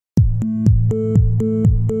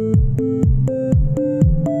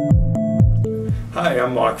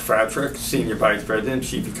I'm Mark Fratrik, Senior Vice President,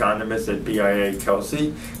 Chief Economist at BIA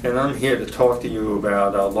Kelsey, and I'm here to talk to you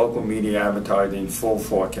about our local media advertising full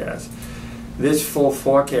forecast. This full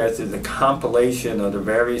forecast is a compilation of the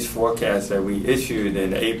various forecasts that we issued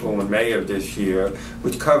in April and May of this year,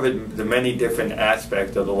 which covered the many different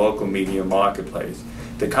aspects of the local media marketplace.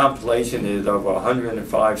 The compilation is of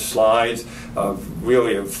 105 slides of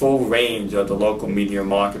really a full range of the local media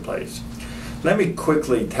marketplace. Let me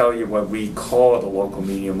quickly tell you what we call the local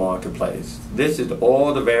media marketplace. This is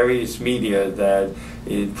all the various media that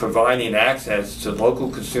is providing access to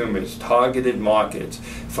local consumers, targeted markets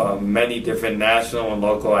from many different national and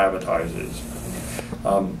local advertisers.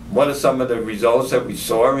 What are some of the results that we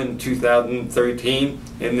saw in 2013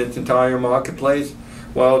 in this entire marketplace?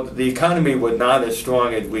 Well, the economy was not as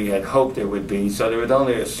strong as we had hoped it would be, so there was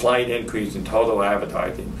only a slight increase in total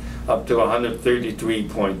advertising, up to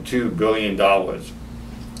 $133.2 billion.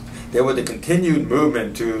 There was a continued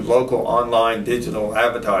movement to local online digital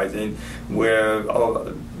advertising, where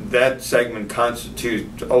that segment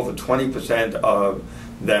constitutes over 20% of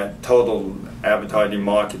that total advertising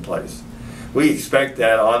marketplace. We expect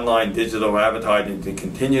that online digital advertising to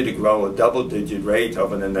continue to grow at double-digit rates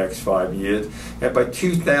over the next 5 years, and by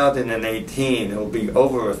 2018 it will be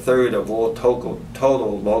over a third of all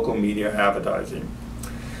total local media advertising.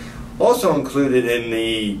 Also included in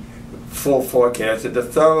the full forecast is a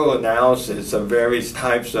thorough analysis of various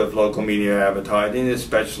types of local media advertising,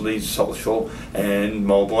 especially social and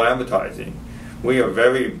mobile advertising. We are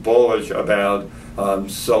very bullish about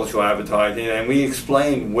social advertising, and we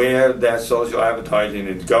explain where that social advertising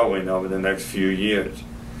is going over the next few years.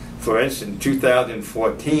 For instance, in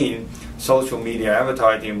 2014, social media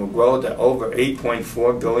advertising will grow to over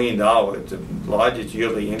 $8.4 billion, the largest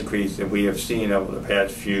yearly increase that we have seen over the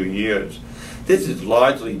past few years. This is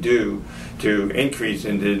largely due to increase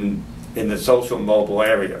in the social mobile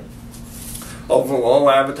area. Overall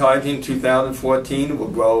advertising in 2014 will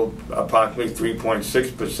grow approximately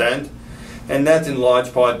 3.6%, and that's in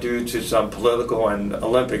large part due to some political and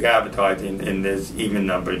Olympic advertising in this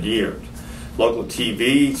even-numbered years. Local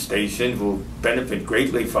TV stations will benefit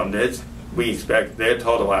greatly from this. We expect their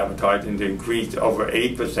total advertising to increase over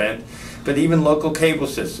 8%, but even local cable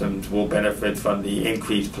systems will benefit from the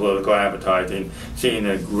increased political advertising, seeing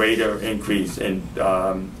a greater increase in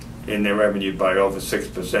their revenue by over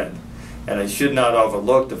 6%. And I should not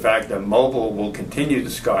overlook the fact that mobile will continue to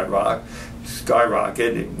skyrocket,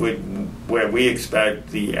 where we expect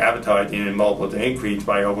the advertising in mobile to increase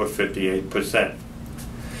by over 58%.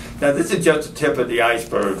 Now, this is just the tip of the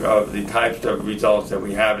iceberg of the types of results that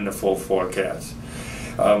we have in the full forecast.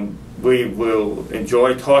 We will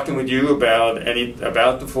enjoy talking with you about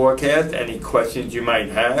the forecast, any questions you might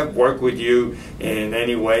have, work with you in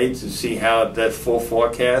any way to see how that full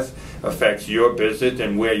forecast affects your business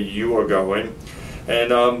and where you are going.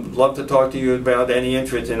 And love to talk to you about any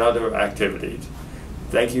interest in other activities.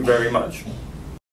 Thank you very much.